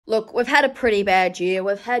Look, we've had a pretty bad year.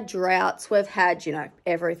 We've had droughts. We've had, you know,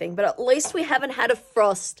 everything. But at least we haven't had a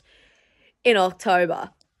frost in October.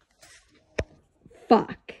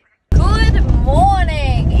 Fuck. Good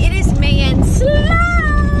morning. It is me and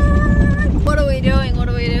Slug. What are we doing? What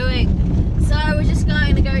are we doing? So we're just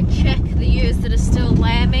going to go check the ewes that are still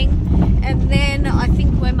lambing. And then I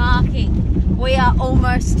think we're marking. We are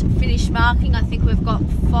almost finished marking. I think we've got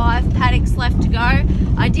 5 paddocks left to go.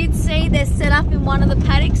 I did see they're set up in one of the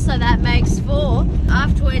paddocks, so that makes 4.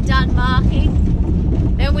 After we're done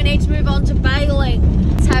marking, then we need to move on to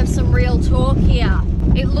baling. Let's have some real talk here.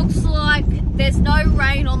 It looks like there's no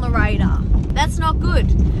rain on the radar. That's not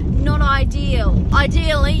good. Not ideal.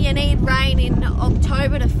 Ideally, you need rain in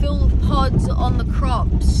October to fill the pods on the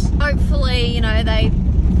crops. Hopefully, you know,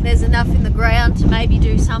 there's enough in the ground to maybe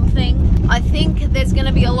do something. I think there's going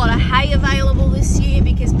to be a lot of hay available this year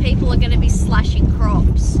because people are going to be slashing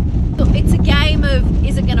crops. It's a game of,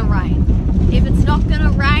 is it going to rain? If it's not going to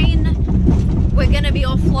rain, we're going to be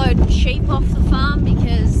offloading sheep off the farm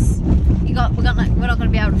because we're not going to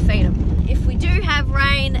be able to feed them. If we do have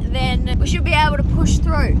rain, then we should be able to push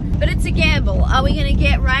through. But it's a gamble. Are we going to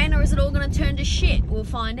get rain or is it all going to turn to shit? We'll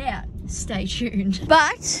find out. Stay tuned.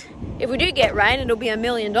 But if we do get rain, it'll be $1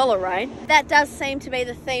 million rain. That does seem to be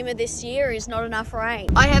the theme of this year, is not enough rain.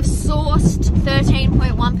 I have sourced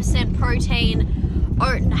 13.1% protein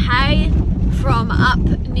oat and hay from up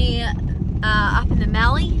near up in the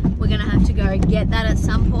Mallee. We're gonna have to go get that at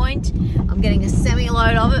some point. I'm getting a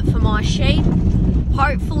semi-load of it for my sheep.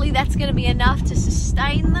 Hopefully that's gonna be enough to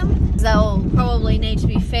sustain them. They'll probably need to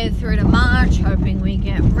be fed through to March, hoping we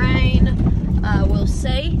get rain. We'll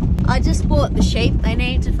see. I just bought the sheep. They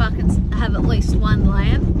need to fucking have at least 1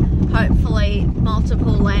 lamb. Hopefully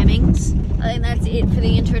multiple lambings. I think that's it for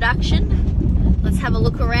the introduction. Let's have a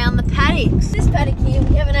look around the paddocks. This paddock here,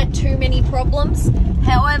 we haven't had too many problems.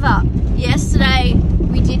 However, yesterday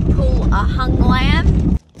we did pull a hung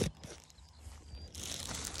lamb.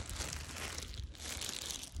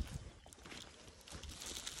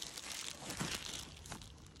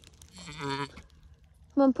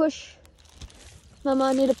 Come on, push. Mama,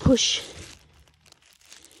 I need a push.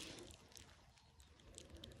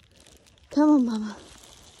 Come on, Mama.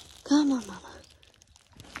 Come on, Mama.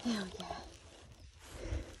 There we go.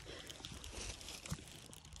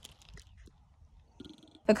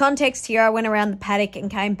 For context here, I went around the paddock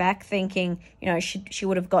and came back thinking, you know, she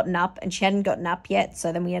would have gotten up, and she hadn't gotten up yet,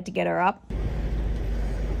 so then we had to get her up.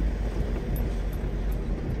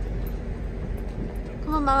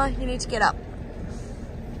 Come on, Mama, you need to get up.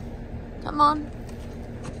 Come on.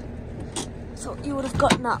 Thought you would have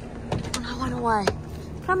gotten up when I went away.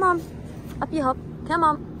 Come on. Up you hop. Come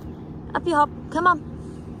on. Up you hop. Come on.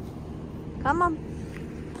 Come on.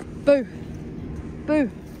 Boo.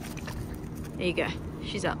 Boo. There you go.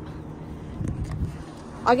 She's up.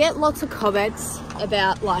 I get lots of comments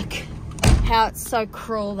about like how it's so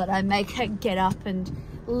cruel that I make her get up and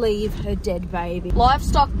leave her dead baby.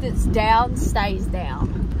 Livestock that's down stays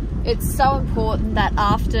down. It's so important that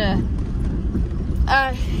after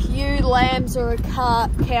ewe lambs or a cow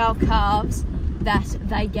calves that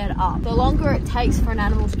they get up. The longer it takes for an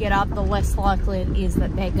animal to get up, the less likely it is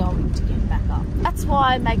that they're going to get back up. That's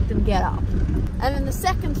why I make them get up. And then the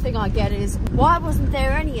second thing I get is, why wasn't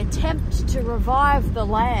there any attempt to revive the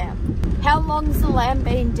lamb? How long's the lamb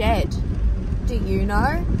been dead? Do you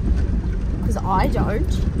know? Because I don't.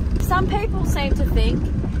 Some people seem to think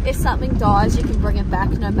if something dies, you can bring it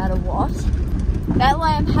back no matter what. That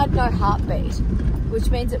lamb had no heartbeat, which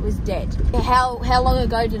means it was dead. How long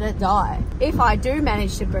ago did it die? If I do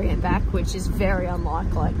manage to bring it back, which is very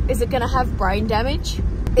unlikely, is it going to have brain damage?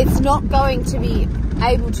 It's not going to be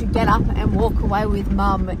able to get up and walk away with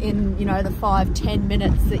mum in, you know, the 5-10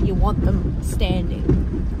 minutes that you want them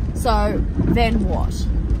standing. So then what?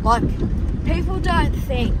 Like, people don't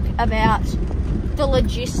think about the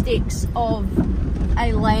logistics of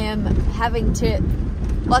a lamb having to,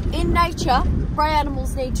 like in nature, prey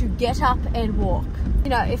animals need to get up and walk. You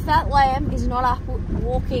know, if that lamb is not up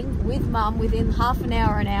walking with mum within half an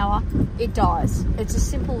hour, it dies. It's as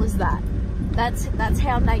simple as that. That's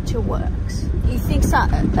how nature works. You think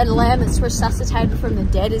a lamb that's resuscitated from the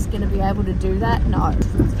dead is going to be able to do that? No.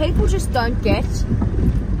 People just don't get.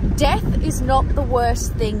 Death is not the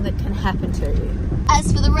worst thing that can happen to you.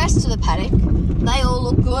 As for the rest of the paddock, they all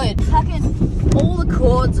look good. Fucking all the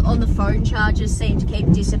cords on the phone chargers seem to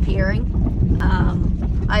keep disappearing.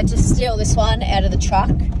 I had to steal this one out of the truck.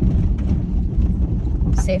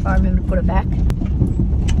 See if I remember to put it back.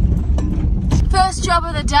 First job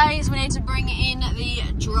of the day is we need to bring in the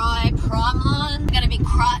dry Primeline. It's going to be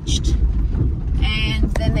crutched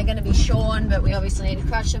and then they're going to be shorn, but we obviously need to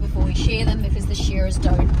crush them before we shear them because the shearers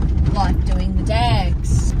don't like doing the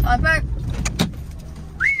dags. Typo.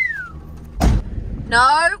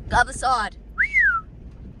 No, other side.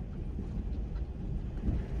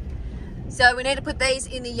 So we need to put these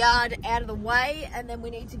in the yard out of the way, and then we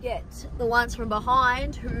need to get the ones from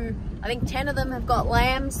behind, who I think 10 of them have got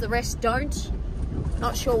lambs, the rest don't.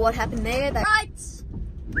 Not sure what happened there. Right!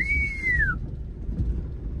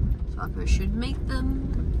 Typo should meet them.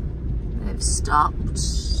 They've stopped.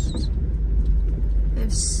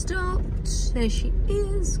 They've stopped. There she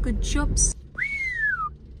is. Good jobs.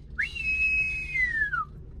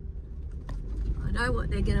 I know what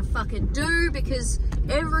they're gonna fucking do, because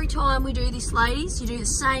every time we do this, ladies, you do the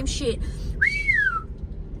same shit.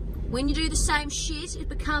 When you do the same shit, it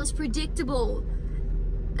becomes predictable.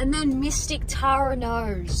 And then Mystic Tara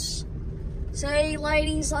knows. See,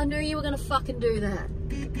 ladies, I knew you were gonna fucking do that.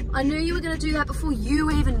 I knew you were gonna do that before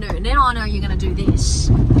you even knew. Now I know you're gonna do this.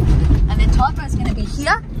 And then Typo's gonna be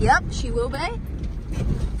here. Yep, she will be.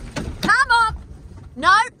 Come on!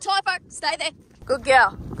 No, Typo, stay there. Good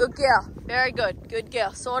girl, good girl. Very good, good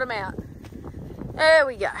girl. Sort them out. There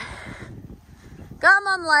we go. Come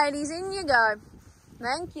on, ladies, in you go.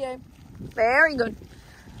 Thank you. Very good.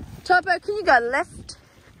 Typo, can you go left?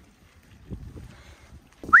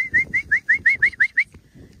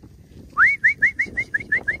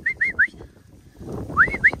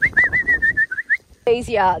 These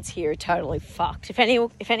yards here are totally fucked. If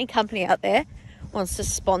any company out there wants to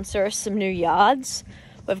sponsor us some new yards,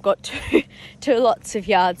 we've got two lots of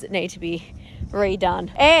yards that need to be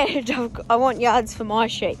redone. And I want yards for my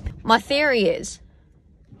sheep. My theory is,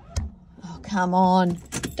 oh, come on,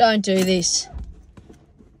 don't do this.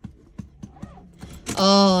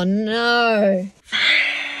 Oh no.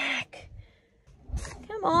 Fuck.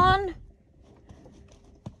 Come on.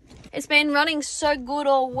 It's been running so good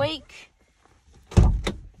all week.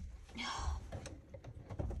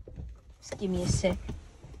 Just give me a sec.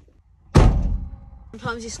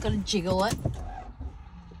 Sometimes you just gotta jiggle it.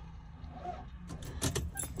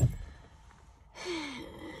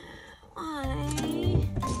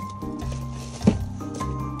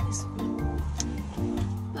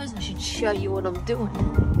 I should show you what I'm doing.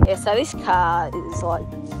 Yeah, so this car is like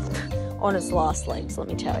on its last legs, let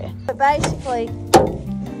me tell you. But basically,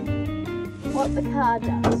 what the car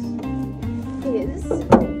does is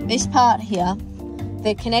this part here,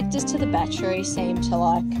 the connectors to the battery seem to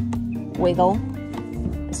like wiggle.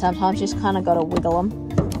 Sometimes you just kind of got to wiggle them,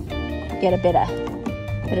 get a bit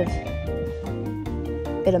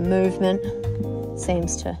of movement.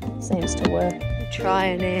 Seems to work. Try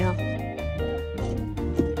it now.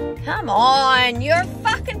 Come on, you're a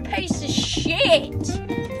fucking piece of shit.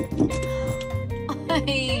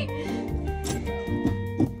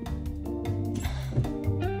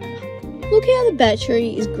 Look how the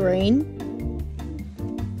battery is green.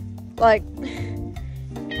 Like,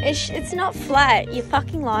 it's not flat. You're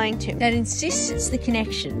fucking lying to me. That insists it's the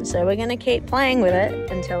connection, so we're gonna keep playing with it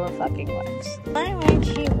until it fucking works. Why won't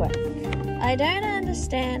you work? I don't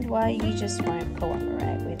understand why you just won't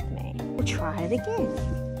cooperate with me. We'll try it again.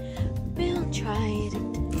 We'll try it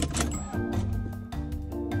again.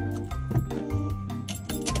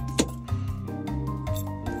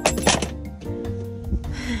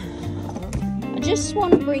 I just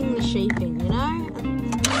want to bring the sheep in, you know?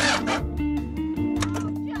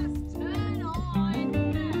 Just turn on.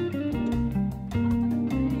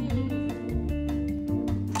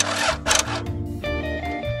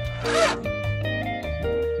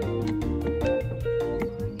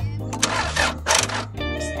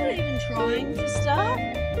 It's not even trying to start.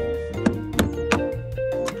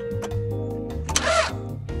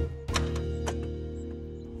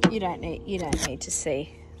 You don't need to see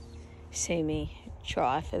me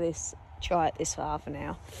try it this for half an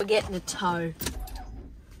hour. We're getting a tow.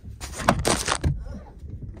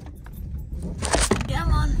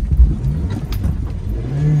 Come on.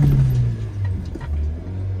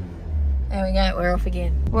 There we go, we're off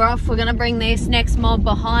again. We're off. We're gonna bring this next mob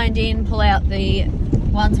behind in, pull out the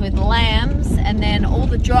ones with lambs, and then all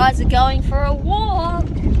the dries are going for a walk.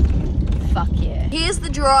 Fuck yeah. Here's the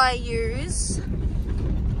dry ewes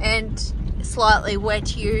and slightly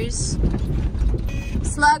wet ewes.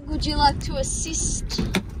 Slug, would you like to assist?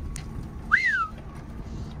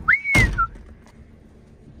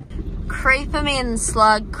 Creep them in,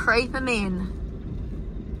 Slug, creep them in.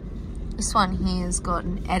 This one here has got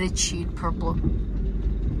an attitude problem.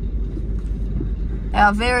 They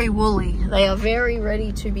are very woolly. They are very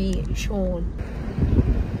ready to be shorn.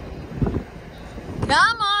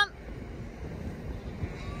 Come on!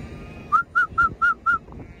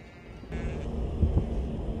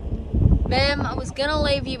 was gonna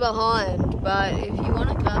leave you behind, but if you want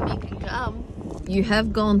to come, you can come. You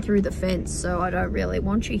have gone through the fence, so I don't really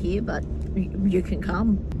want you here, but you can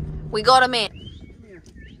come. We got him in. Come here.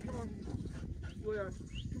 Come on. Leo,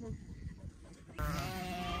 come on.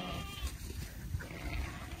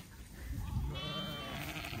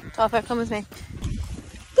 Typo, come with me.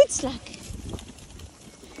 Good slug.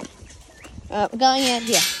 We're going out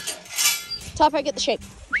here. Typo, get the sheep.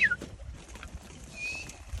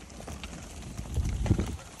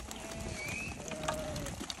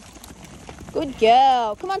 Good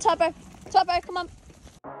girl. Come on, Typo. Typo, come on.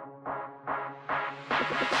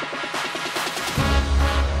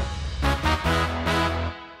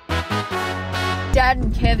 Dad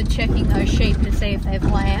and Kev are checking those sheep to see if they've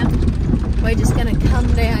lambed. We're just going to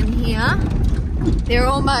come down here. They're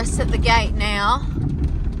almost at the gate now.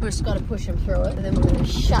 We've just got to push them through it, and then we're going to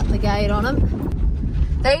shut the gate on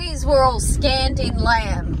them. These were all scanned in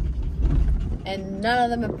lamb, and none of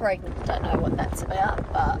them are pregnant. Don't know what that's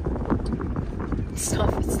about, but it's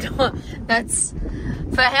not. That's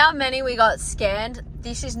for how many we got scanned.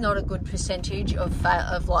 This is not a good percentage of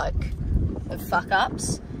fuck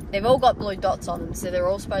ups. They've all got blue dots on them, so they're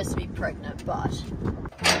all supposed to be pregnant, but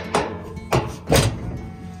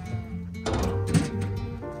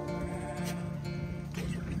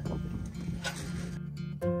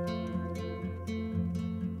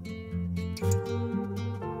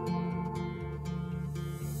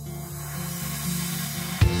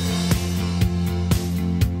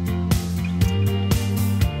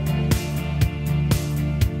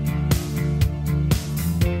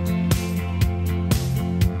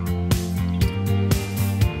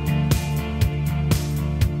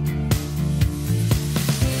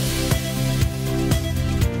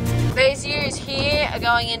these ewes here are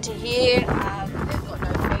going into here. They've got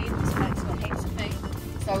no feed, this mate's got heaps of feed.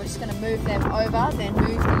 So we're just going to move them over, then move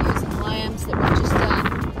the ewes and lambs that we've just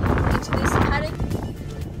done into this paddock.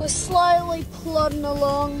 We're slowly plodding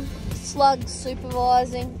along, Slug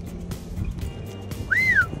supervising.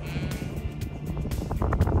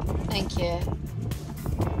 Thank you.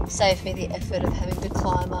 Saved me the effort of having to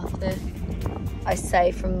climb up there. I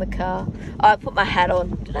say from the car. Oh, I put my hat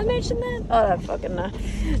on. Did I mention that? I don't fucking know.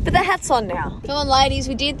 But the hat's on now. Come on, ladies.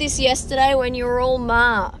 We did this yesterday when you were all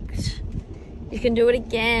marked. You can do it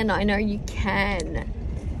again. I know you can.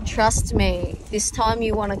 Trust me. This time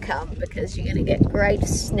you want to come because you're going to get great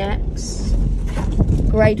snacks,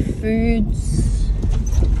 great foods.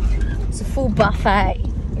 It's a full buffet,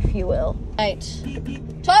 if you will. Right.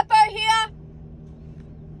 Typo here.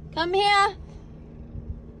 Come here.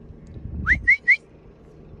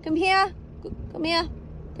 Come here. Come here.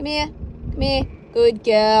 Come here. Come here. Good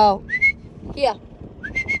girl. Here.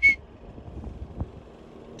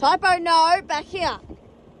 Typo, no. Back here.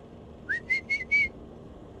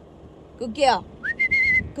 Good girl.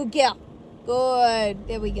 Good girl. Good.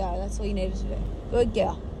 There we go. That's all you needed to do. Good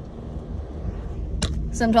girl.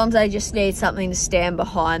 Sometimes they just need something to stand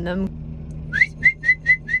behind them.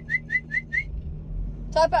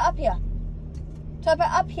 Typo, up here. Typo,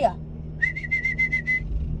 up here.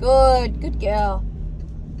 Good. Good girl.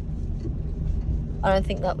 I don't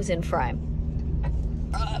think that was in frame.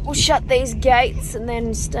 Alright, we'll shut these gates and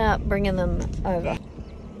then start bringing them over.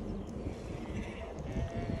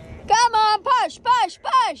 Come on, push, push,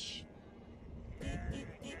 push.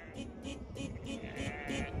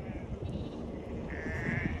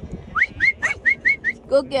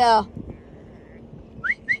 Good girl.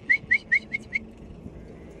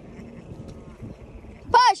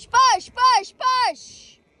 Push, push, push, push.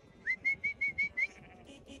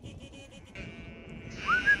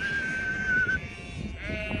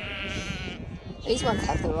 These ones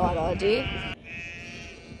have the right idea.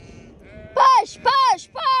 Push, push,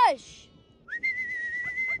 push.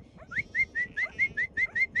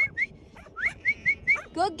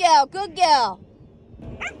 Good girl, good girl.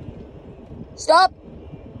 Stop.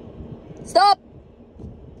 Stop.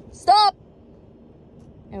 Stop.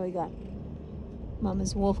 There we go.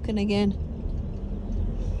 Mama's walking again.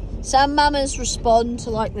 Some mamas respond to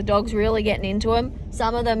like the dog's really getting into them.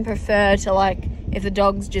 Some of them prefer to like, if the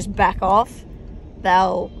dog's just back off,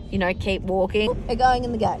 they'll, you know, keep walking. They're going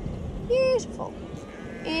in the gate. Beautiful.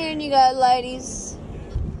 In you go, ladies.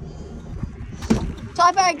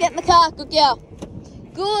 Typo, get in the car. Good girl.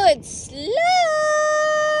 Good slug.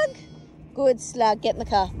 Good slug. Get in the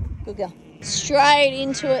car. Good girl. Straight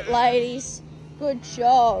into it, ladies. Good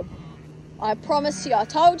job. I promised you. I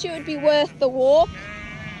told you it'd be worth the walk.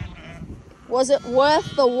 Was it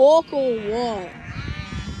worth the walk or what?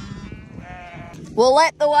 We'll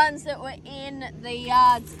let the ones that were in the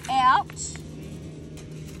yards out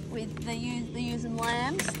with the ewes and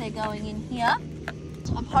lambs. They're going in here.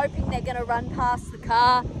 I'm hoping they're going to run past the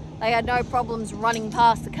car. They had no problems running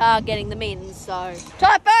past the car, getting them in, so...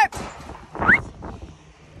 Typo!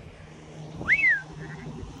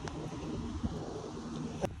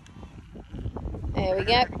 There we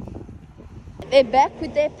go. They're back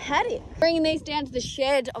with their paddock. Bringing these down to the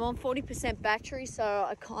shed. I'm on 40% battery, so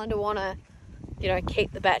I kind of want to, you know,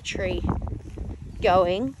 keep the battery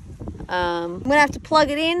going. I'm going to have to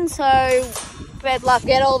plug it in, so bad luck.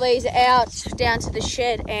 Get all these out down to the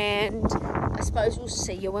shed, and I suppose we'll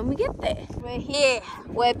see you when we get there. We're here.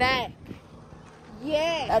 We're back.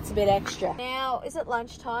 Yeah. That's a bit extra. Now, is it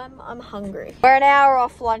lunchtime? I'm hungry. We're an hour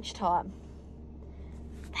off lunchtime.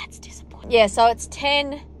 That's disappointing. Yeah, so it's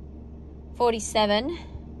 10:47.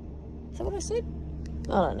 Is that what I said?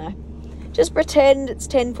 I don't know. Just pretend it's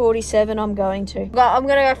 10:47. I'm going to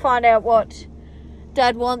go find out what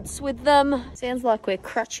Dad wants with them. Sounds like we're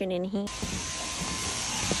crutching in here.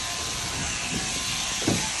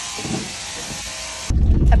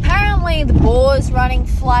 Apparently the bore's running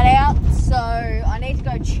flat out, so I need to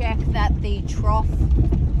go check that the trough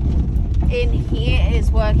in here is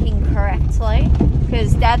working correctly,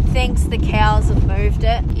 because Dad thinks the cows have moved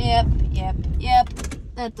it. Yep.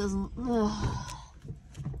 That doesn't... Ugh.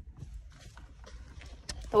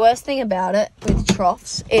 The worst thing about it with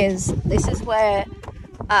troughs is this is where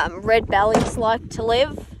red bellies like to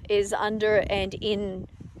live, is under and in,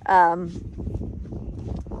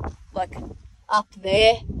 like up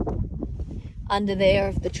there, under there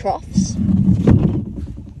of the troughs.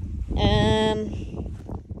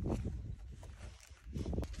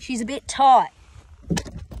 She's a bit tight.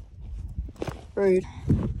 Rude.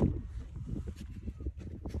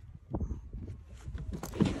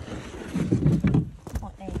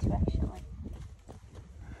 Might need to actually.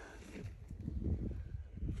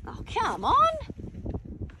 Oh, come on.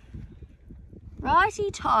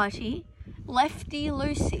 Righty tighty, lefty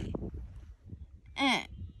loosey.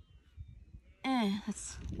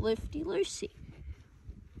 That's lefty loosey.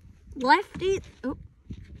 Lefty. Oh.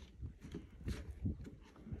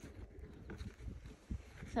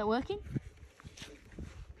 Is that working?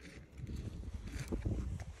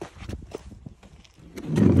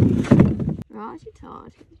 Righty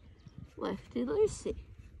tighty, lefty loosey.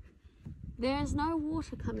 There's no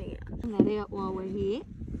water coming out. Turn that out while we're here.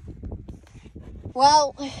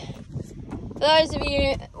 Well, for those of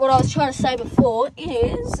you, what I was trying to say before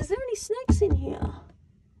is there any snakes in here?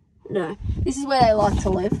 No. This is where they like to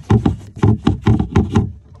live.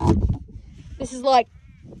 This is like,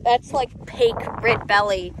 that's like peak red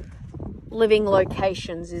belly living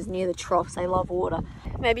locations, is near the troughs. They love water.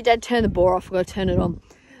 Maybe Dad turned the bore off. I've got to turn it on.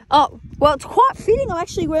 Oh, well, it's quite fitting. I'm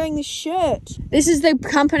actually wearing this shirt. This is the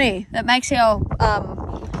company that makes our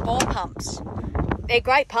bore pumps. They're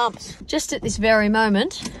great pumps. Just at this very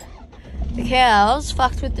moment, the cows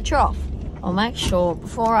fucked with the trough. I'll make sure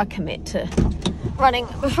before I commit to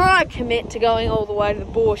going all the way to the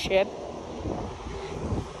bore shed.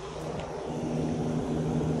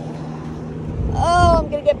 Oh, I'm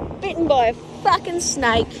gonna get bitten by a fucking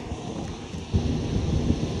snake.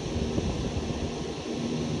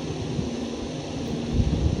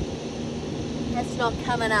 That's not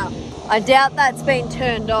coming up. I doubt that's been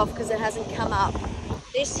turned off because it hasn't come up.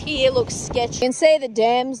 This here looks sketchy. You can see the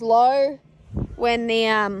dam's low when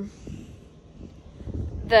the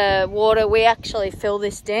water, we actually fill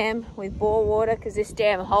this dam with bore water because this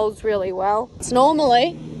dam holds really well. It's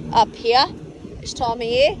normally up here this time of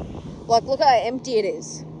year. Like, look how empty it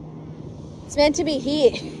is. It's meant to be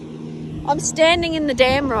here. I'm standing in the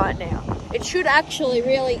dam right now. It should actually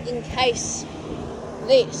really encase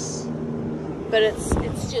this, but it's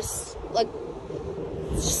just like,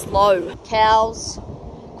 it's just low. Cows,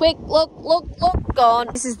 quick, look, gone.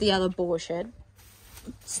 This is the other bore shed.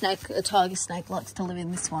 Snake, a tiger snake likes to live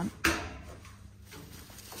in this one.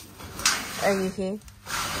 Are you here?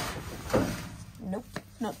 Nope,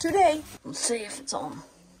 not today. Let's see if it's on.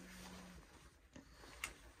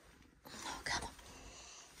 Oh, come on.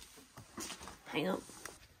 Hang on.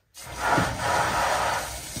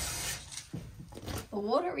 The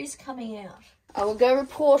water is coming out. I will go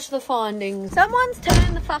report the findings. Someone's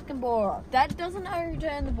turned the fucking bore off. Dad doesn't know who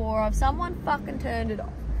turned the bore off. Someone fucking turned it off.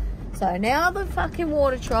 So now the fucking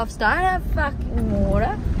water troughs don't have fucking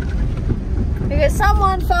water because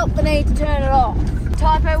someone felt the need to turn it off.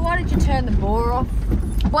 Typo, why did you turn the bore off?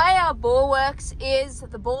 The way our bore works is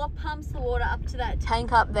the bore pumps the water up to that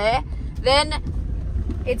tank up there. Then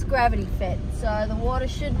it's gravity fed. So the water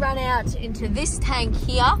should run out into this tank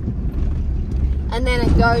here, and then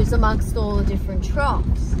it goes amongst all the different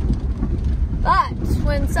troughs. But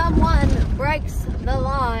when someone breaks the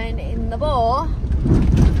line in the bore,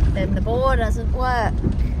 then the bore doesn't work.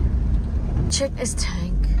 Check this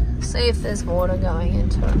tank. See if there's water going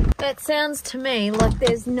into it. That sounds to me like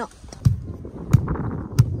there's not.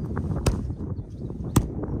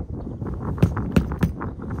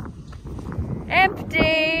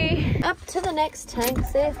 Empty! Up to the next tank,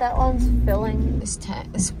 see if that one's filling. This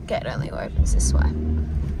tank, this gate only opens this way.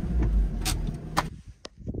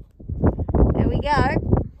 There we go.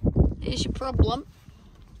 Here's your problem.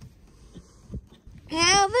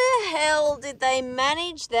 How the hell did they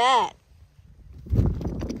manage that?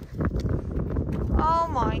 Oh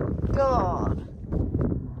my god.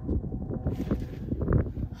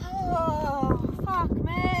 Oh, fuck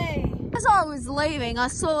me. As I was leaving, I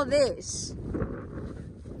saw this.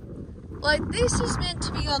 Like, this is meant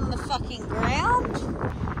to be on the fucking ground.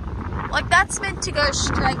 Like, that's meant to go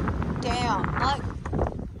straight down. Like,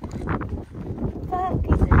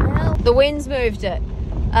 fucking hell. The wind's moved it.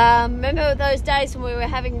 Remember those days when we were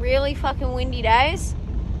having really fucking windy days?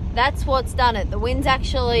 That's what's done it. The wind's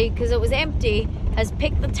actually, because it was empty, has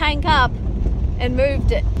picked the tank up and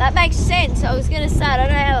moved it. That makes sense. I was going to say, I don't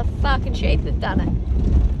know how the fucking sheep have done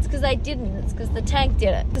it. It's because they didn't. It's because the tank did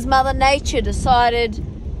it. Because Mother Nature decided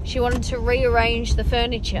she wanted to rearrange the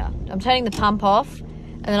furniture. I'm turning the pump off,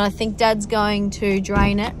 and then I think Dad's going to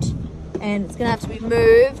drain it, and it's going to have to be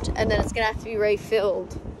moved, and then it's going to have to be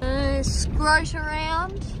refilled. Scrote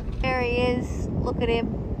around. There he is. Look at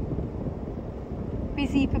him.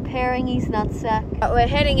 Busy preparing his nutsack. But we're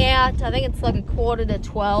heading out. I think it's like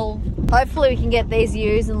 11:45. Hopefully we can get these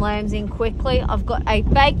ewes and lambs in quickly. I've got a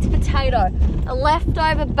baked potato, a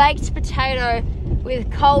leftover baked potato with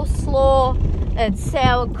coleslaw and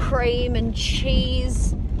sour cream and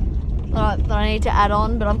cheese that I need to add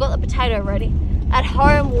on, but I've got the potato ready at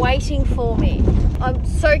home waiting for me. I'm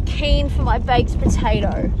so keen for my baked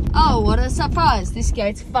potato. Oh, what a surprise. This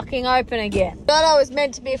gate's fucking open again. Thought I was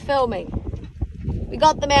meant to be filming. We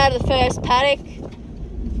got them out of the first paddock,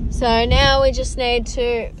 so now we just need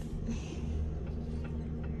to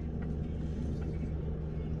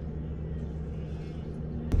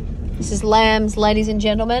this is lambs, ladies and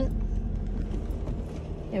gentlemen.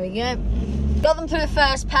 There we go. Got them through the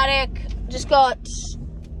first paddock. Just got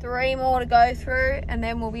 3 more to go through, and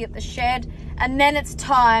then we'll be at the shed. And then it's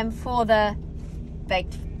time for the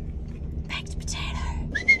baked potato.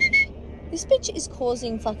 This bitch is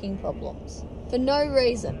causing fucking problems for no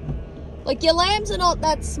reason. Like, your lambs are not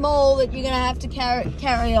that small that you're gonna have to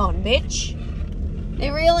carry on, bitch.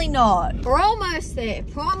 They're really not. We're almost there.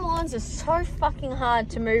 Primelines are so fucking hard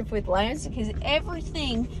to move with lambs because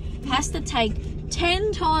everything has to take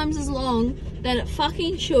 10 times as long than it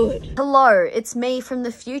fucking should. Hello, it's me from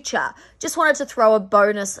the future. Just wanted to throw a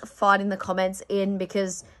bonus fight in the comments in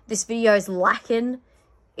because this video is lacking.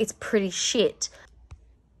 It's pretty shit.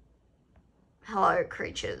 Hello,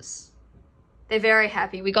 creatures. They're very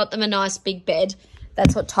happy. We got them a nice big bed.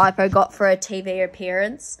 That's what Typo got for her TV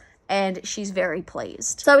appearance, and she's very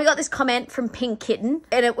pleased. So we got this comment from Pink Kitten,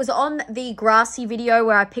 and it was on the grassy video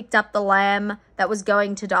where I picked up the lamb that was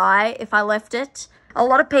going to die if I left it. A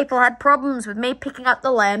lot of people had problems with me picking up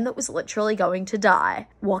the lamb that was literally going to die.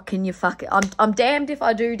 What can you fuck it? I'm damned if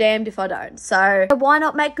I do, damned if I don't. So why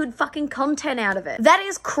not make good fucking content out of it? That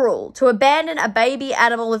is cruel to abandon a baby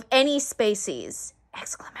animal of any species.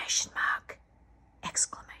 Exclamation mark.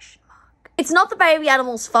 Exclamation mark. It's not the baby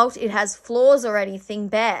animal's fault it has flaws or anything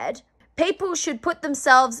bad. People should put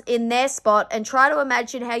themselves in their spot and try to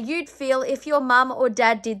imagine how you'd feel if your mum or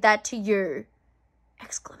dad did that to you.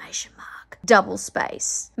 Exclamation mark. Double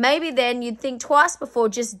space. Maybe then you'd think twice before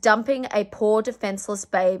just dumping a poor defenseless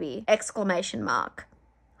baby. Exclamation mark.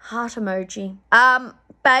 Heart emoji.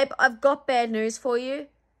 Babe, I've got bad news for you.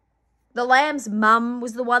 The lamb's mum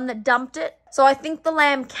was the one that dumped it. So I think the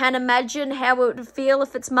lamb can imagine how it would feel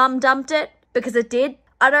if its mum dumped it, because it did.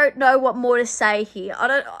 I don't know what more to say here.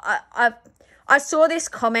 I saw this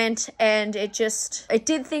comment and it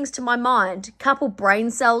did things to my mind. A couple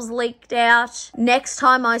brain cells leaked out. Next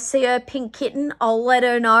time I see her, Pink Kitten, I'll let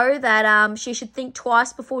her know that she should think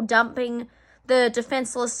twice before dumping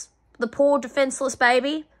the poor defenseless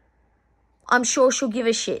baby. I'm sure she'll give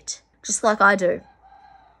a shit, just like I do.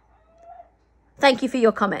 Thank you for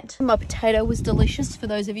your comment. My potato was delicious, for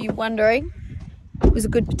those of you wondering. It was a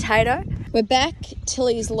good potato. We're back.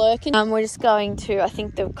 Tilly's lurking. We're just going to, I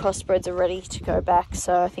think the crossbreds are ready to go back,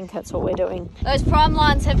 so I think that's what we're doing. Those prime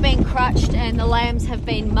lines have been crutched and the lambs have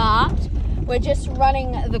been marked. We're just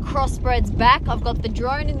running the crossbreds back. I've got the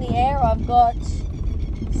drone in the air. I've got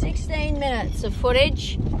 16 minutes of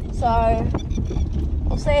footage, so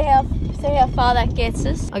we'll see how far that gets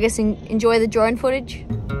us. I guess enjoy the drone footage.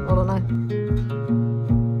 I don't know.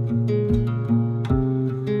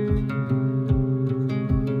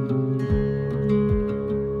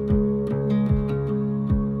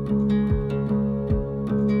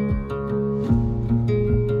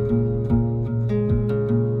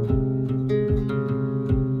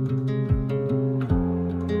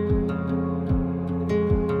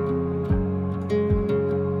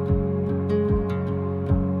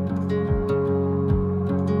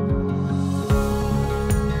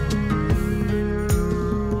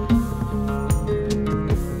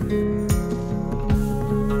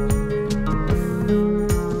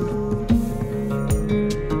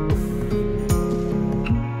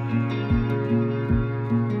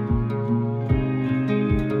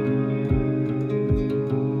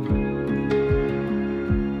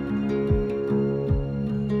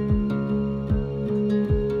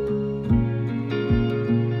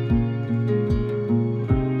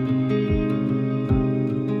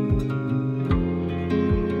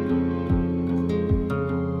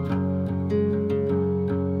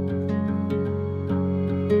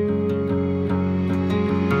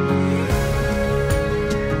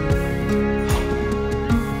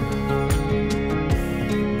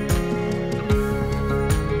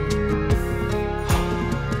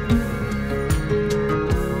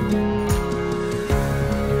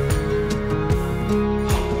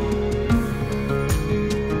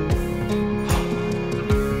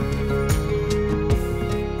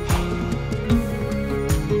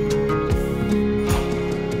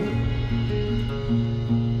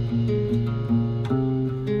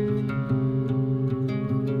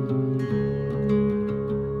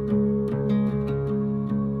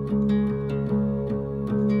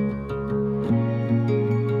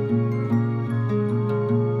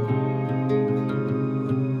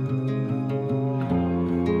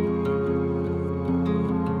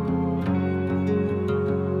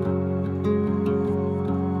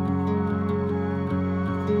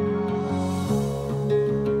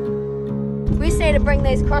 need to bring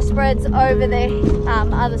these crossbreds over the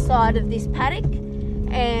other side of this paddock,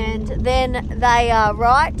 and then they are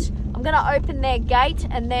right. I'm going to open their gate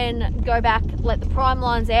and then go back, let the prime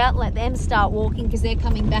lines out, let them start walking because they're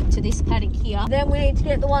coming back to this paddock here. Then we need to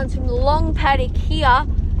get the ones from the long paddock here,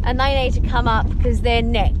 and they need to come up because they're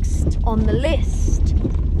next on the list.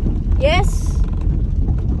 Yes?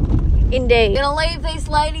 Indeed. Gonna leave these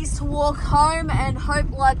ladies to walk home and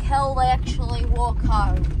hope like hell they actually walk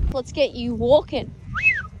home. Let's get you walking.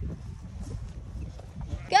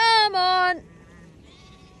 Come on.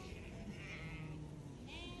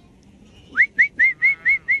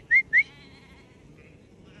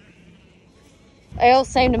 They all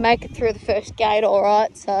seem to make it through the first gate all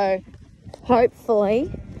right, so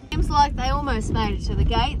hopefully. Seems like they almost made it to the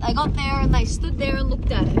gate. They got there and they stood there and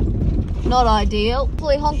looked at it. Not ideal.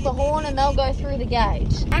 Hopefully honk the horn and they'll go through the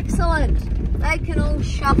gate. Excellent. They can all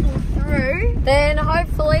shuffle through. Then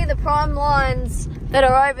hopefully the prime lines that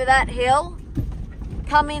are over that hill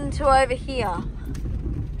come into over here.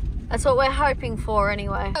 That's what we're hoping for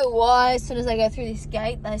anyway. I don't know why as soon as they go through this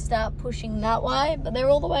gate they start pushing that way, but they're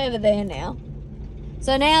all the way over there now.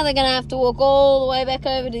 So now they're going to have to walk all the way back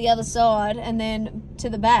over to the other side and then to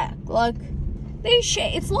the back. Like,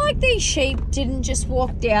 it's like these sheep didn't just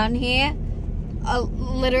walk down here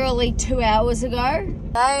literally 2 hours ago.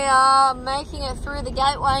 They are making it through the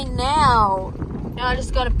gateway now. Now I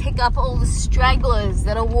just got to pick up all the stragglers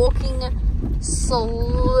that are walking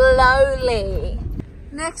slowly.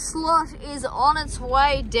 Next lot is on its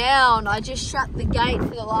way down. I just shut the gate for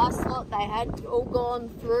the last lot. They had all gone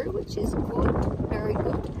through, which is good, very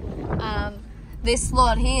good. This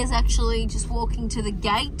lot here is actually just walking to the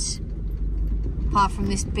gate. Apart from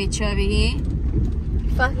this bitch over here.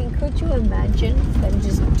 Fucking, could you imagine them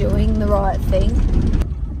just doing the right thing?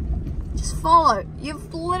 Just follow.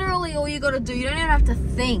 You've literally all you got to do. You don't even have to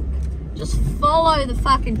think. Just follow the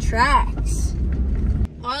fucking tracks.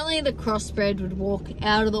 Only the crossbred would walk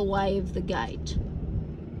out of the way of the gate.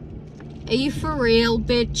 Are you for real,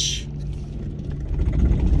 bitch?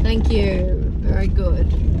 Thank you. Very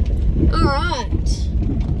good. All right.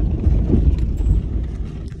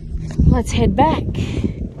 Let's head back.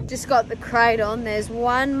 Just got the crate on. There's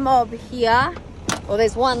one mob here, or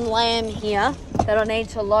there's one lamb here that I need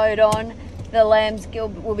to load on. The lambs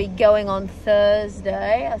will be going on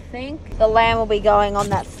Thursday, I think. The lamb will be going on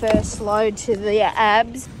that first load to the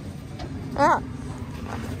abs. Ah.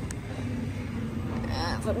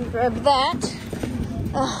 Let me grab that.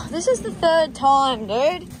 Oh, this is the third time,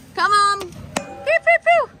 dude. Come on. Pew, pew,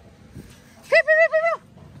 pew. Pew, pew, pew, pew.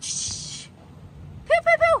 Shh. Pew,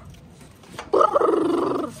 pew, pew.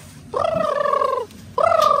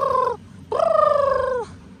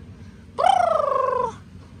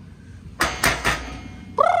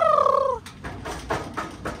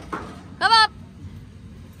 Come up.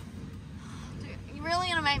 Dude, you really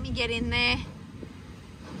gonna make me get in there?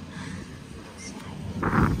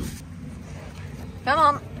 Come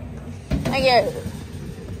on. Thank you.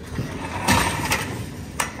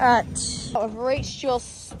 Alright, I've reached your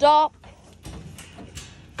stop.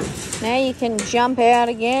 Now you can jump out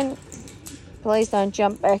again. Please don't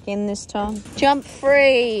jump back in this time. Jump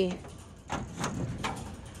free.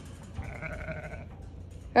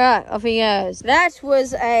 Right, off he goes. That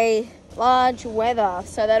was a large wether,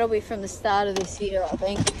 so that'll be from the start of this year, I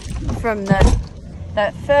think. From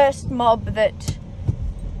that first mob that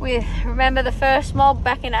remember the first mob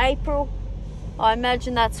back in April? I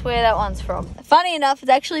imagine that's where that one's from. Funny enough, it's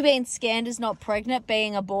actually been scanned as not pregnant,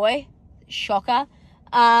 being a boy. Shocker.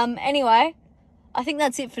 Anyway, I think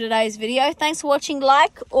that's it for today's video. Thanks for watching.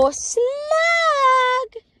 Like or slag.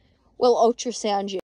 We'll ultrasound you.